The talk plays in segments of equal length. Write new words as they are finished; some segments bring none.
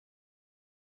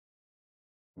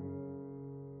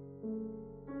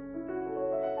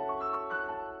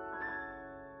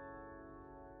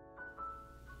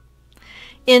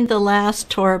In the last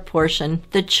Torah portion,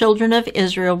 the children of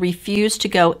Israel refused to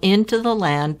go into the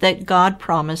land that God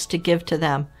promised to give to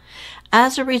them.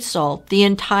 As a result, the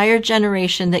entire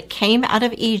generation that came out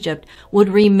of Egypt would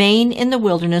remain in the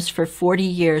wilderness for 40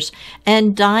 years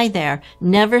and die there,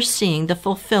 never seeing the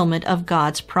fulfillment of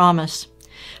God's promise.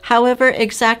 However,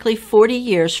 exactly 40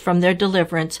 years from their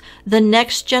deliverance, the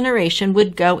next generation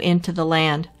would go into the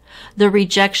land. The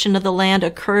rejection of the land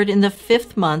occurred in the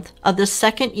 5th month of the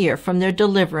 2nd year from their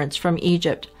deliverance from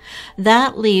Egypt.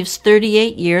 That leaves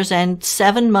 38 years and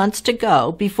 7 months to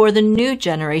go before the new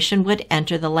generation would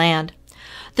enter the land.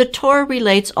 The Torah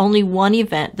relates only one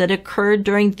event that occurred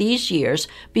during these years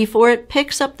before it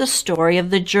picks up the story of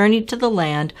the journey to the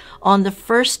land on the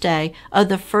 1st day of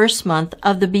the 1st month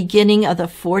of the beginning of the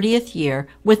 40th year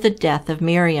with the death of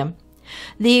Miriam.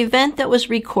 The event that was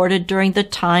recorded during the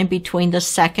time between the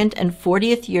 2nd and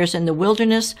 40th years in the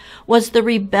wilderness was the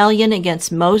rebellion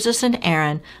against Moses and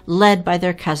Aaron, led by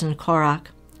their cousin Korach.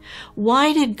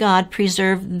 Why did God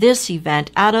preserve this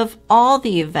event out of all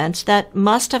the events that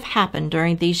must have happened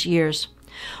during these years?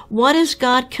 What is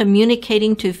God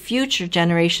communicating to future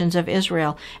generations of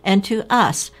Israel and to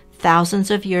us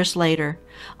thousands of years later?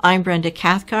 I'm Brenda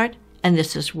Cathcart, and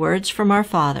this is Words from Our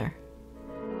Father.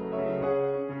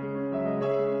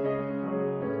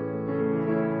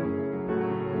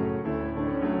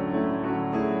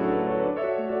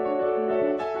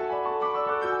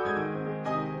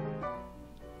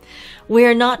 We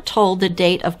are not told the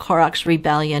date of Korach's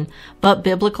rebellion, but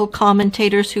biblical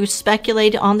commentators who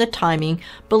speculate on the timing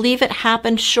believe it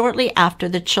happened shortly after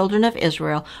the children of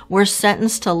Israel were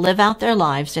sentenced to live out their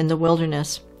lives in the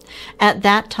wilderness. At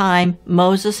that time,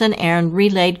 Moses and Aaron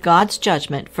relayed God's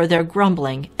judgment for their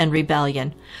grumbling and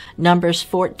rebellion. Numbers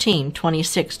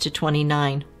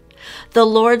 14:26-29. The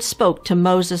Lord spoke to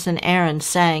Moses and Aaron,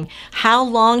 saying, "How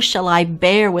long shall I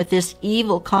bear with this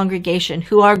evil congregation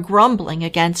who are grumbling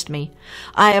against me?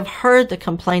 I have heard the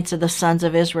complaints of the sons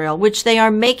of Israel, which they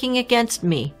are making against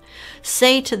me.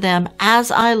 Say to them,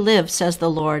 as I live, says the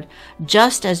Lord,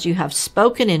 just as you have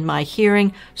spoken in my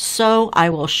hearing, so I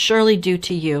will surely do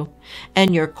to you.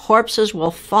 And your corpses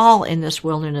will fall in this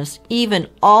wilderness, even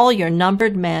all your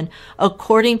numbered men,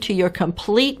 according to your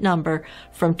complete number,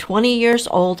 from 20 years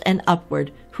old and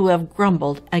upward, who have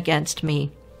grumbled against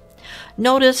me."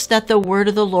 Notice that the word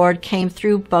of the Lord came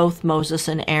through both Moses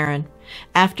and Aaron.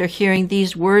 After hearing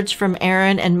these words from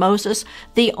Aaron and Moses,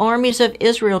 the armies of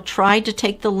Israel tried to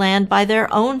take the land by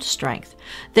their own strength.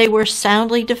 They were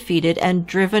soundly defeated and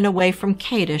driven away from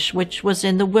Kadesh, which was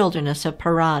in the wilderness of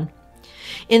Paran.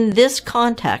 In this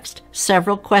context,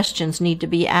 several questions need to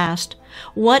be asked.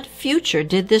 What future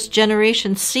did this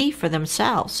generation see for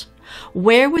themselves?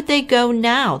 Where would they go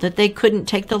now that they couldn't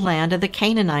take the land of the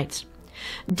Canaanites?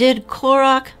 Did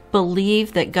Korach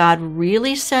believe that God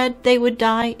really said they would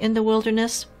die in the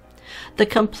wilderness? The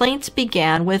complaints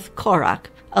began with Korach,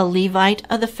 a Levite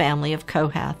of the family of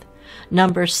Kohath.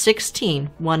 Numbers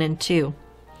 16:1-2.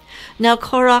 Now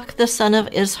Korach, the son of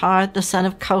Izhar, the son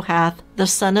of Kohath, the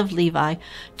son of Levi,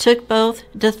 took both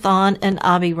Dathan and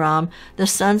Abiram, the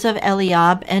sons of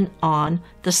Eliab, and On,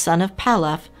 the son of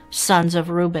Peleth, sons of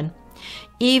Reuben.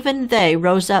 Even they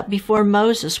rose up before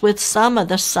Moses with some of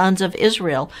the sons of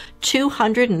Israel,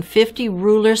 250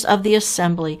 rulers of the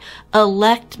assembly,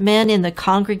 elect men in the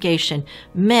congregation,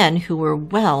 men who were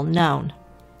well known.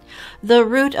 The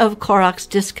root of Korach's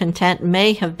discontent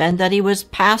may have been that he was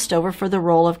passed over for the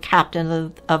role of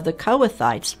captain of the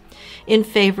Kohathites in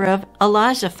favor of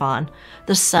Elizaphan,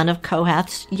 the son of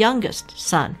Kohath's youngest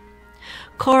son.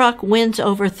 Korach wins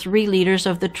over 3 leaders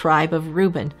of the tribe of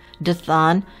Reuben,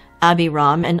 Dathan,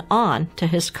 Abiram, and On, to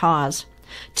his cause.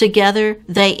 Together,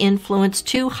 they influenced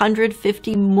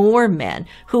 250 more men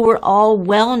who were all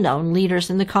well-known leaders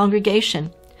in the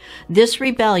congregation. This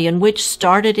rebellion, which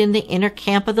started in the inner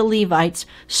camp of the Levites,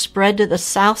 spread to the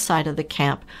south side of the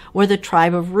camp, where the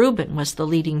tribe of Reuben was the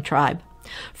leading tribe.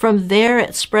 From there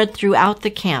it spread throughout the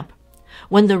camp.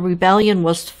 When the rebellion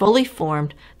was fully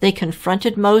formed, they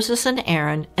confronted Moses and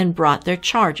Aaron and brought their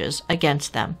charges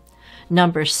against them.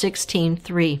 Numbers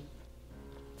 16:3.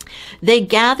 They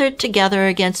gathered together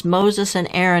against Moses and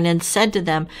Aaron and said to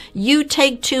them, "You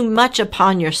take too much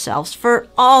upon yourselves, for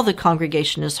all the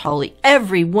congregation is holy,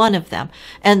 every one of them,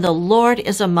 and the Lord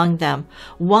is among them.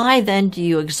 Why then do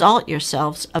you exalt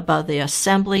yourselves above the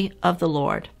assembly of the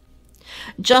Lord?"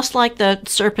 Just like the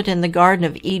serpent in the Garden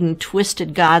of Eden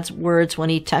twisted God's words when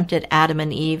he tempted Adam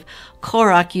and Eve,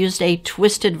 Korach used a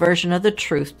twisted version of the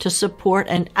truth to support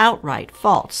an outright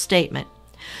false statement.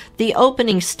 The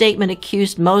opening statement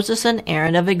accused Moses and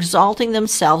Aaron of exalting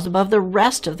themselves above the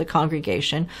rest of the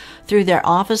congregation through their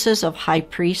offices of high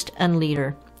priest and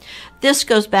leader. This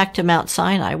goes back to Mount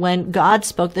Sinai, when God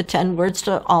spoke the 10 words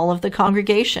to all of the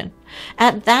congregation.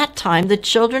 At that time, the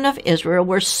children of Israel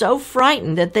were so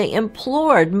frightened that they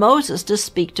implored Moses to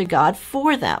speak to God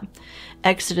for them.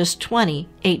 Exodus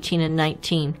 20:18 and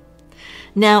 19.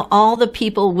 Now all the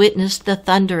people witnessed the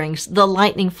thunderings, the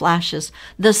lightning flashes,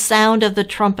 the sound of the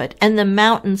trumpet, and the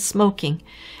mountain smoking.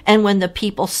 And when the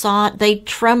people saw it, they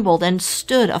trembled and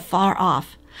stood afar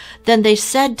off. Then they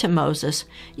said to Moses,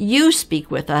 "You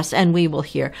speak with us, and we will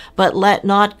hear, but let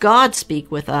not God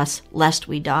speak with us, lest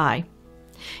we die."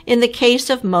 In the case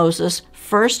of Moses,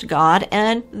 first God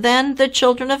and then the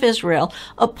children of Israel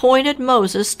appointed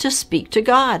Moses to speak to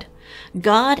God.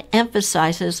 God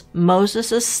emphasizes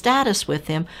Moses' status with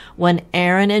him when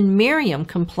Aaron and Miriam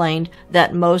complained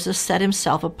that Moses set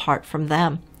himself apart from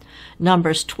them.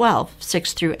 Numbers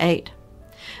 12:6-8.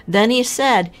 Then he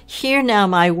said, "Hear now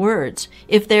my words.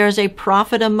 If there is a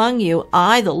prophet among you,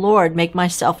 I, the Lord, make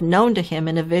myself known to him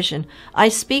in a vision. I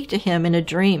speak to him in a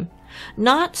dream.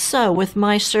 Not so with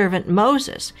my servant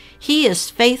Moses. He is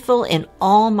faithful in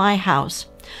all my house.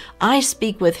 I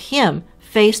speak with him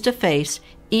face to face,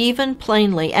 even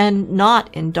plainly, and not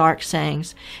in dark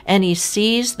sayings. And he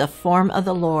sees the form of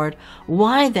the Lord.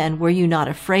 Why then were you not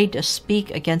afraid to speak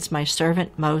against my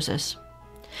servant Moses?"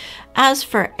 As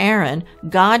for Aaron,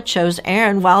 God chose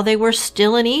Aaron while they were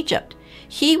still in Egypt.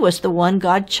 He was the one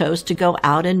God chose to go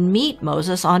out and meet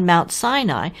Moses on Mount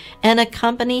Sinai and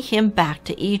accompany him back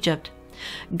to Egypt.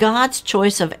 God's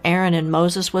choice of Aaron and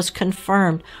Moses was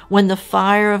confirmed when the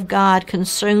fire of God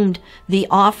consumed the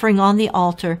offering on the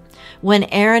altar, when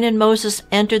Aaron and Moses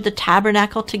entered the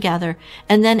tabernacle together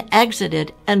and then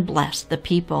exited and blessed the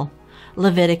people.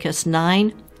 Leviticus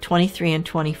 9:23 and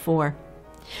 24.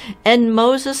 And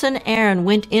Moses and Aaron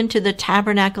went into the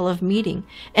tabernacle of meeting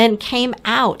and came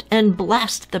out and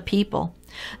blessed the people.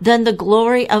 Then the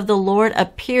glory of the Lord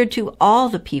appeared to all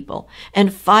the people,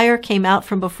 and fire came out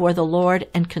from before the Lord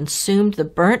and consumed the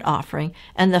burnt offering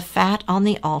and the fat on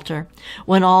the altar.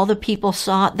 When all the people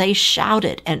saw it, they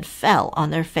shouted and fell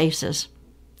on their faces.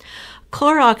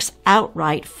 Korach's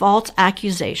outright false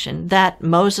accusation that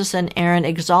Moses and Aaron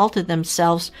exalted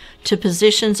themselves to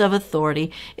positions of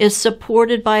authority is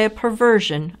supported by a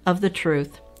perversion of the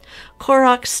truth.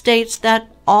 Korach states that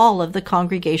all of the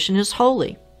congregation is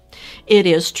holy. It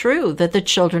is true that the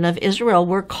children of Israel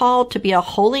were called to be a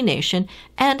holy nation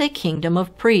and a kingdom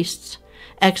of priests.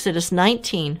 Exodus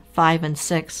 19:5 and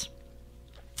 6.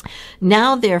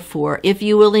 Now therefore, if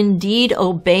you will indeed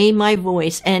obey my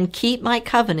voice and keep my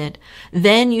covenant,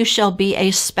 then you shall be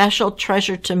a special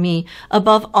treasure to me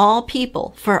above all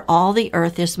people, for all the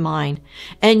earth is mine.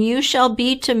 And you shall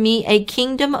be to me a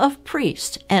kingdom of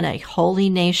priests and a holy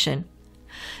nation.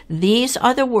 These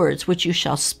are the words which you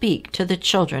shall speak to the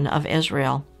children of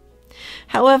Israel.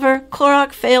 However,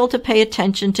 Korach failed to pay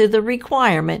attention to the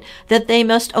requirement that they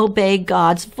must obey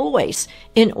God's voice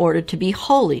in order to be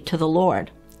holy to the Lord.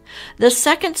 The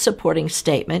second supporting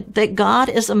statement, that God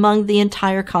is among the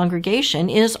entire congregation,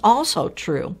 is also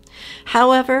true.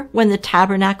 However, when the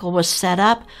tabernacle was set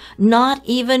up, not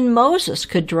even Moses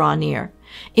could draw near.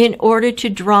 In order to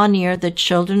draw near, the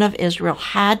children of Israel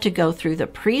had to go through the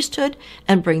priesthood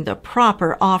and bring the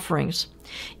proper offerings.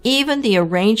 Even the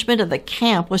arrangement of the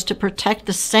camp was to protect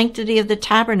the sanctity of the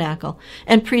tabernacle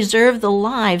and preserve the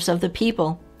lives of the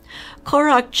people.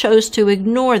 Korach chose to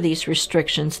ignore these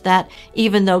restrictions that,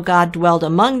 even though God dwelled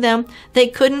among them, they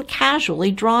couldn't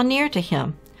casually draw near to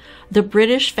him. The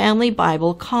British Family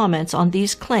Bible comments on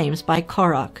these claims by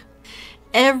Korach.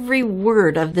 Every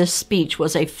word of this speech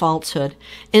was a falsehood.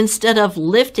 Instead of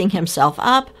lifting himself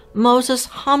up, Moses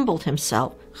humbled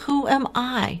himself. Who am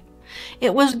I?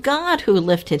 It was God who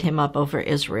lifted him up over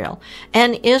Israel,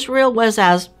 and Israel was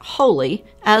as holy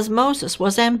as Moses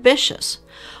was ambitious.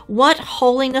 What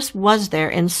holiness was there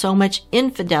in so much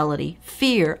infidelity,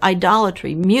 fear,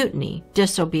 idolatry, mutiny,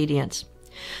 disobedience?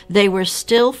 They were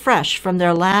still fresh from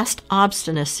their last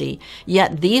obstinacy,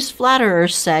 yet these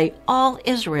flatterers say all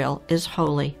Israel is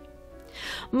holy.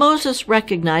 Moses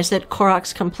recognized that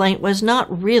Korach's complaint was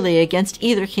not really against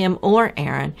either him or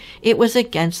Aaron. It was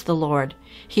against the Lord.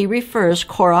 He refers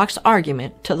Korach's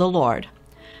argument to the Lord.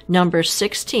 Numbers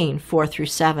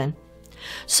 16:4-7.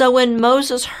 So when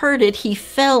Moses heard it, he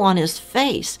fell on his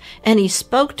face, and he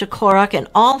spoke to Korach and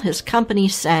all his company,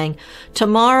 saying,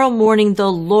 "Tomorrow morning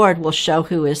the Lord will show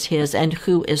who is his and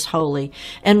who is holy,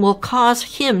 and will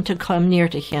cause him to come near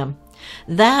to him.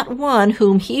 That one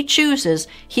whom he chooses,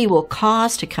 he will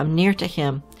cause to come near to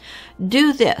him.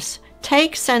 Do this,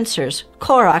 Take censers,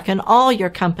 Korach, and all your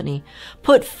company.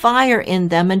 Put fire in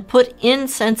them and put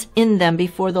incense in them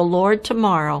before the Lord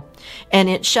tomorrow. And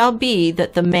it shall be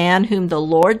that the man whom the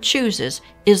Lord chooses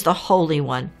is the Holy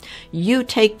One. You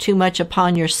take too much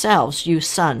upon yourselves, you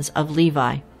sons of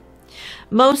Levi.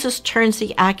 Moses turns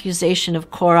the accusation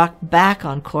of Korach back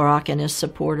on Korach and his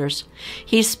supporters.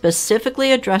 He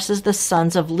specifically addresses the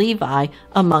sons of Levi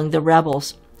among the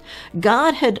rebels.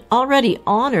 God had already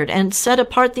honored and set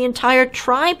apart the entire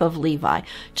tribe of Levi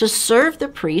to serve the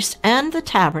priests and the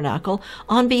tabernacle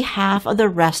on behalf of the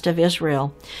rest of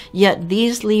Israel. Yet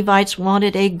these Levites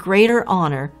wanted a greater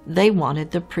honor. They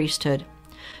wanted the priesthood.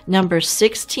 Numbers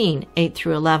 16, 8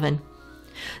 through 11.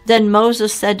 Then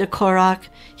Moses said to Korach,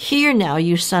 Hear now,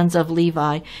 you sons of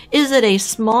Levi, is it a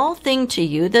small thing to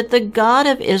you that the God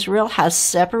of Israel has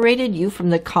separated you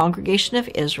from the congregation of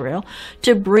Israel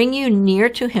to bring you near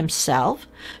to himself,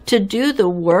 to do the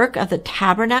work of the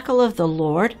tabernacle of the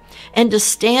Lord, and to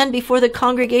stand before the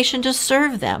congregation to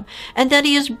serve them, and that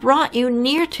he has brought you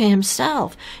near to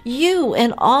himself, you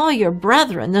and all your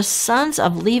brethren, the sons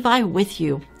of Levi, with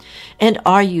you? And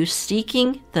are you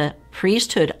seeking the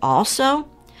priesthood also?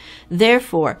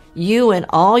 Therefore, you and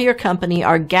all your company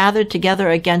are gathered together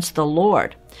against the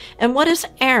Lord. And what is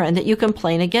Aaron that you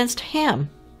complain against him?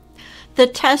 The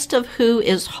test of who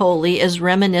is holy is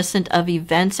reminiscent of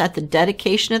events at the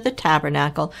dedication of the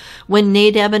tabernacle when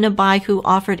Nadab and Abihu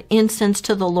offered incense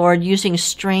to the Lord using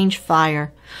strange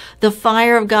fire. The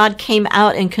fire of God came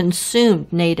out and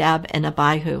consumed Nadab and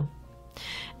Abihu.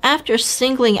 After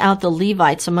singling out the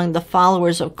Levites among the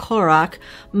followers of Korach,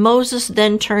 Moses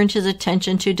then turned his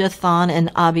attention to Dathan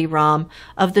and Abiram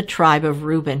of the tribe of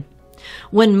Reuben.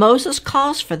 When Moses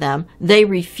calls for them, they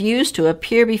refuse to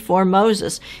appear before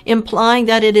Moses, implying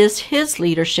that it is his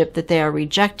leadership that they are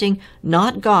rejecting,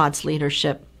 not God's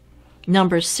leadership.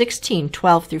 Numbers 16,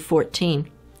 12 through 14.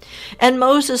 And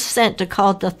Moses sent to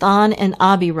call Dathan and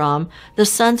Abiram, the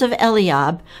sons of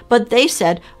Eliab, but they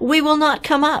said, We will not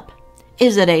come up.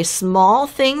 Is it a small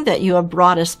thing that you have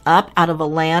brought us up out of a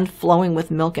land flowing with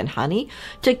milk and honey,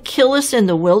 to kill us in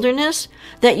the wilderness,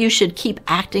 that you should keep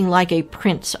acting like a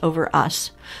prince over us?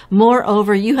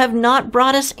 Moreover, you have not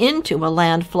brought us into a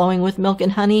land flowing with milk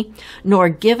and honey, nor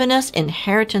given us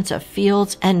inheritance of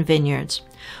fields and vineyards.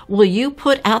 Will you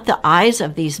put out the eyes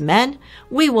of these men?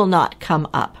 We will not come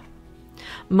up.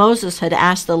 Moses had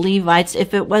asked the Levites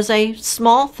if it was a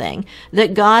small thing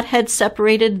that God had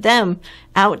separated them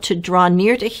out to draw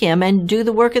near to him and do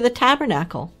the work of the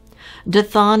tabernacle.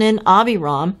 Dathan and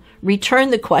Abiram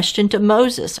returned the question to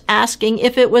Moses, asking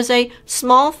if it was a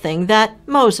small thing that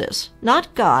Moses,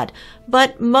 not God,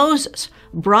 but Moses,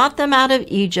 brought them out of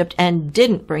Egypt and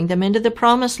didn't bring them into the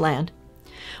promised land.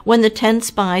 When the 10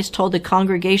 spies told the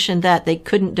congregation that they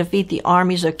couldn't defeat the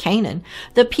armies of Canaan,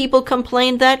 the people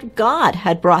complained that God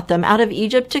had brought them out of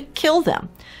Egypt to kill them.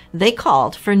 They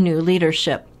called for new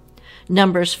leadership.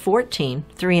 Numbers 14,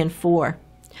 3 and 4.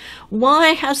 Why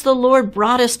has the Lord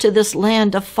brought us to this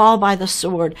land to fall by the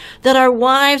sword, that our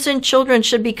wives and children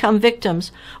should become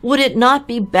victims? Would it not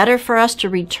be better for us to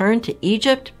return to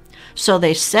Egypt? So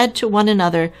they said to one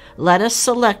another, Let us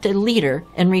select a leader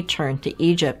and return to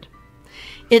Egypt.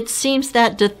 It seems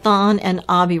that Dathan and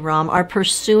Abiram are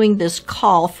pursuing this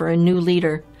call for a new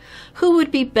leader. Who would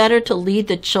be better to lead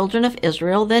the children of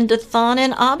Israel than Dathan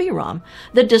and Abiram,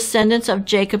 the descendants of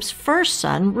Jacob's first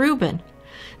son, Reuben?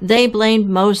 They blamed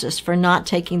Moses for not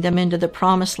taking them into the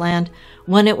promised land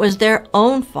when it was their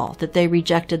own fault that they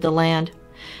rejected the land.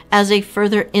 As a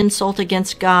further insult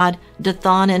against God,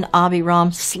 Dathan and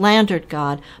Abiram slandered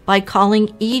God by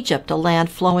calling Egypt a land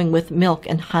flowing with milk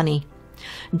and honey.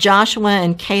 Joshua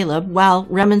and Caleb, while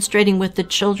remonstrating with the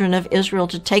children of Israel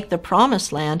to take the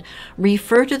promised land,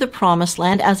 refer to the promised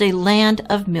land as a land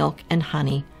of milk and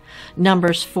honey.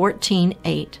 Numbers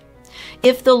 14:8.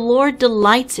 If the Lord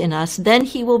delights in us, then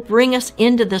he will bring us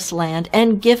into this land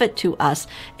and give it to us,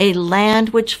 a land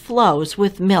which flows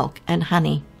with milk and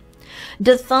honey.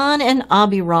 Dathan and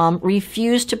Abiram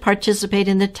refused to participate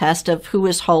in the test of who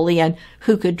is holy and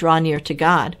who could draw near to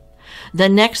God. The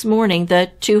next morning,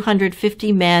 the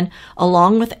 250 men,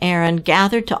 along with Aaron,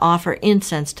 gathered to offer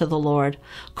incense to the Lord.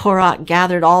 Korach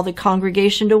gathered all the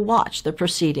congregation to watch the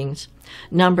proceedings.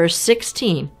 Numbers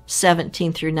 16,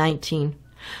 17 through 19.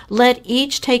 Let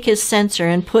each take his censer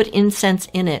and put incense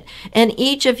in it, and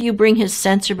each of you bring his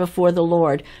censer before the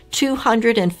Lord,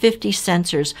 250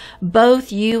 censers,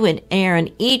 both you and Aaron,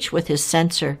 each with his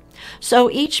censer. So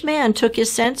each man took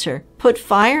his censer, put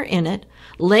fire in it,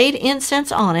 laid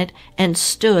incense on it, and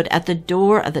stood at the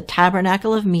door of the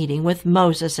tabernacle of meeting with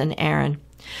Moses and Aaron.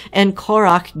 And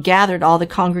Korach gathered all the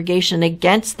congregation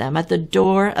against them at the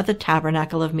door of the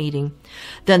tabernacle of meeting.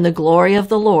 Then the glory of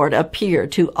the Lord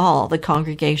appeared to all the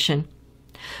congregation.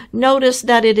 Notice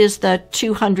that it is the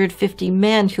 250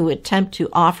 men who attempt to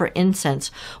offer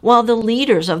incense, while the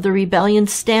leaders of the rebellion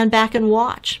stand back and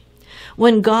watch.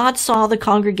 When God saw the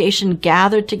congregation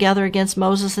gathered together against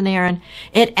Moses and Aaron,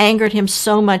 it angered him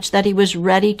so much that he was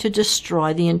ready to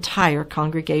destroy the entire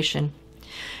congregation.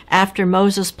 After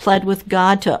Moses pled with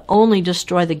God to only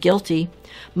destroy the guilty,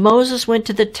 Moses went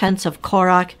to the tents of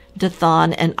Korach,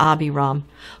 Dathan, and Abiram.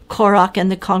 Korach and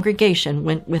the congregation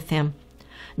went with him.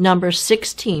 Numbers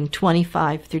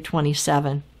 16:25 through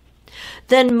 27.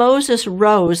 Then Moses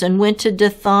rose and went to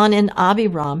Dathan and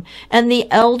Abiram, and the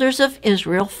elders of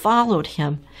Israel followed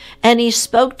him. And he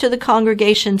spoke to the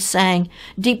congregation, saying,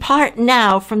 "Depart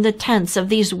now from the tents of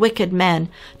these wicked men.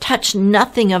 Touch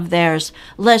nothing of theirs,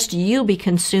 lest you be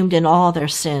consumed in all their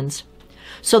sins."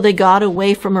 So they got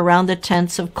away from around the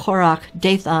tents of Korach,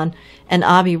 Dathan, and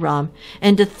Abiram.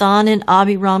 And Dathan and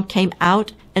Abiram came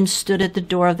out and stood at the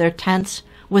door of their tents,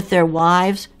 with their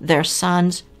wives, their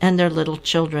sons, and their little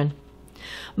children.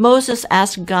 Moses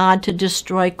asked God to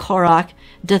destroy Korach,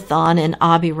 Dathan, and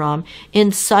Abiram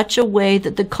in such a way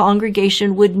that the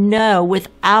congregation would know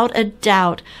without a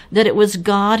doubt that it was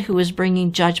God who was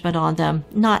bringing judgment on them,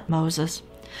 not Moses.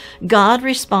 God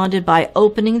responded by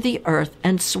opening the earth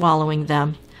and swallowing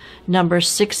them. Numbers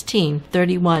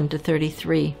 16:31 to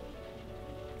 33.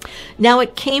 Now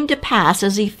it came to pass,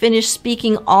 as he finished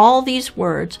speaking all these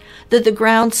words, that the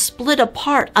ground split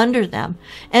apart under them,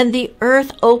 and the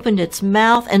earth opened its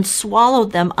mouth and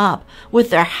swallowed them up,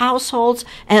 with their households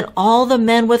and all the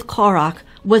men with Korach,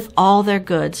 with all their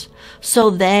goods. So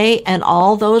they and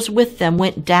all those with them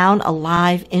went down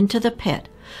alive into the pit.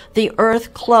 The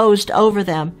earth closed over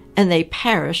them, and they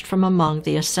perished from among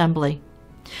the assembly.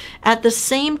 At the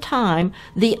same time,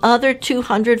 the other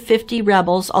 250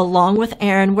 rebels, along with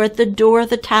Aaron, were at the door of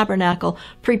the tabernacle,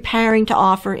 preparing to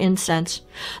offer incense.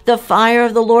 The fire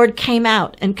of the Lord came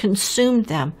out and consumed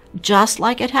them, just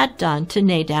like it had done to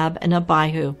Nadab and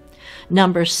Abihu.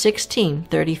 Numbers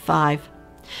 16:35.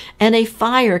 And a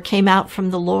fire came out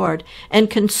from the Lord and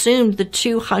consumed the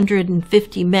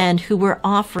 250 men who were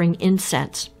offering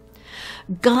incense.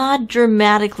 God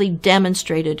dramatically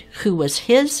demonstrated who was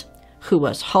his, who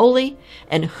was holy,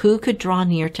 and who could draw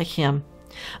near to him.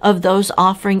 Of those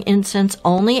offering incense,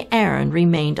 only Aaron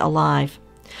remained alive.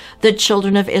 The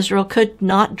children of Israel could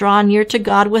not draw near to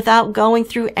God without going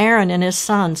through Aaron and his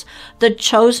sons, the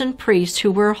chosen priests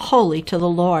who were holy to the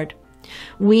Lord.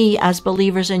 We, as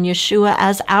believers in Yeshua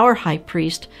as our high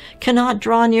priest, cannot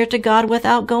draw near to God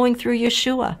without going through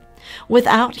Yeshua.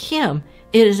 Without him,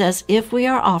 it is as if we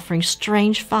are offering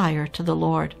strange fire to the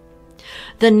Lord.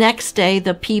 The next day,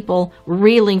 the people,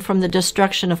 reeling from the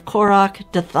destruction of Korach,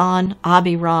 Dathan,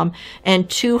 Abiram, and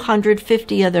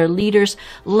 250 of their leaders,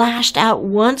 lashed out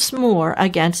once more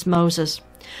against Moses.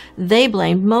 They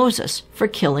blamed Moses for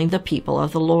killing the people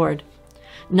of the Lord.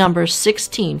 Numbers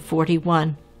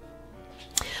 16:41.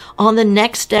 On the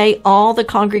next day, all the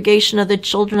congregation of the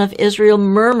children of Israel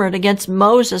murmured against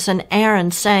Moses and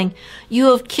Aaron, saying, "You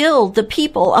have killed the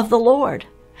people of the Lord."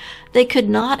 They could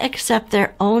not accept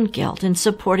their own guilt in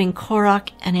supporting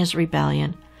Korach and his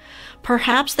rebellion.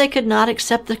 Perhaps they could not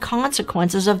accept the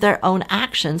consequences of their own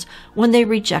actions when they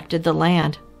rejected the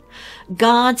land.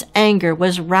 God's anger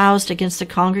was roused against the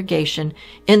congregation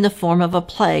in the form of a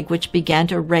plague which began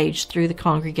to rage through the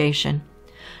congregation.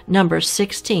 Numbers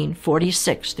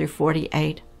 16:46 through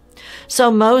 48.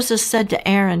 So Moses said to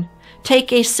Aaron,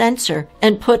 "Take a censer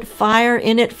and put fire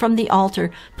in it from the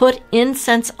altar, put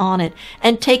incense on it,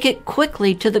 and take it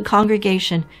quickly to the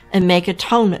congregation and make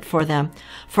atonement for them.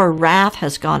 For wrath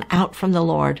has gone out from the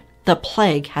Lord. The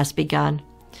plague has begun."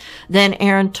 Then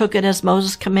Aaron took it as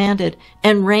Moses commanded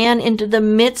and ran into the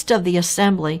midst of the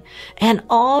assembly. And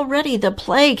already the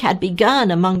plague had begun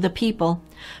among the people.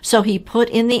 So he put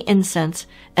in the incense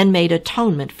and made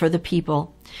atonement for the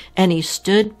people. And he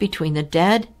stood between the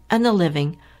dead and the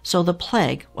living, so the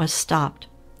plague was stopped.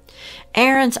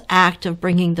 Aaron's act of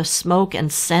bringing the smoke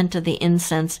and scent of the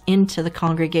incense into the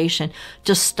congregation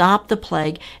to stop the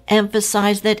plague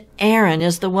emphasized that Aaron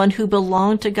is the one who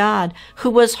belonged to God, who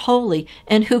was holy,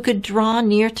 and who could draw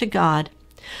near to God.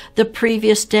 The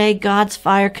previous day, God's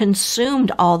fire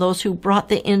consumed all those who brought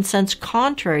the incense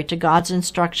contrary to God's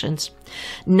instructions.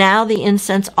 Now the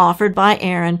incense offered by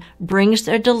Aaron brings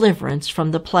their deliverance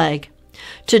from the plague.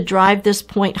 To drive this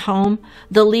point home,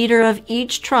 the leader of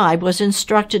each tribe was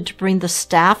instructed to bring the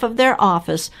staff of their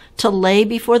office to lay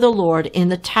before the Lord in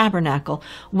the tabernacle,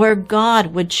 where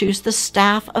God would choose the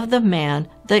staff of the man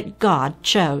that God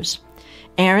chose.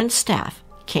 Aaron's staff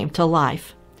came to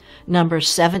life. Numbers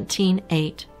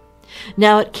 17:8.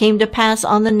 Now it came to pass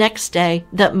on the next day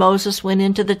that Moses went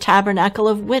into the tabernacle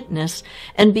of witness,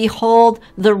 and behold,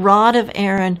 the rod of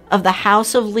Aaron of the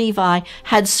house of Levi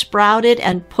had sprouted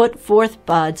and put forth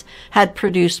buds, had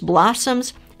produced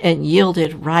blossoms, and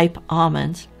yielded ripe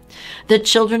almonds. The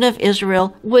children of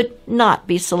Israel would not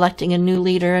be selecting a new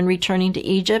leader and returning to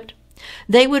Egypt.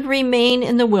 They would remain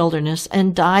in the wilderness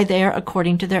and die there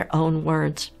according to their own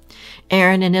words.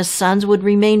 Aaron and his sons would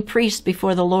remain priests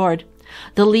before the Lord.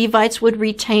 The Levites would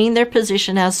retain their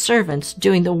position as servants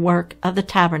doing the work of the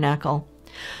tabernacle.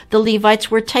 The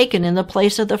Levites were taken in the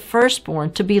place of the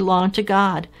firstborn to belong to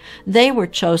God. They were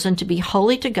chosen to be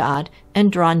holy to God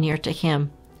and draw near to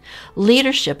Him.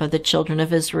 Leadership of the children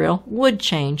of Israel would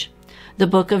change. The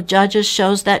book of Judges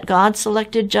shows that God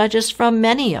selected judges from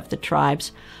many of the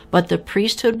tribes, but the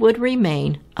priesthood would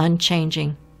remain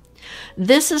unchanging.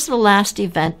 This is the last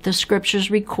event the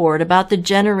scriptures record about the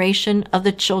generation of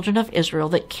the children of Israel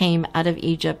that came out of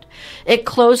Egypt. It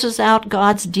closes out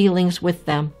God's dealings with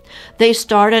them. They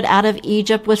started out of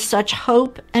Egypt with such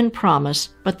hope and promise,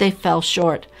 but they fell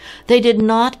short. They did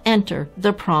not enter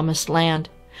the promised land.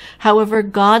 However,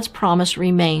 God's promise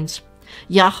remains.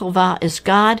 Yahovah is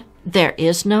God. There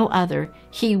is no other.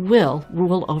 He will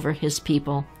rule over His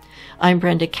people. I'm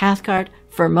Brenda Cathcart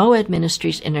for Moed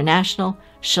Ministries International.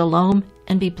 Shalom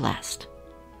and be blessed.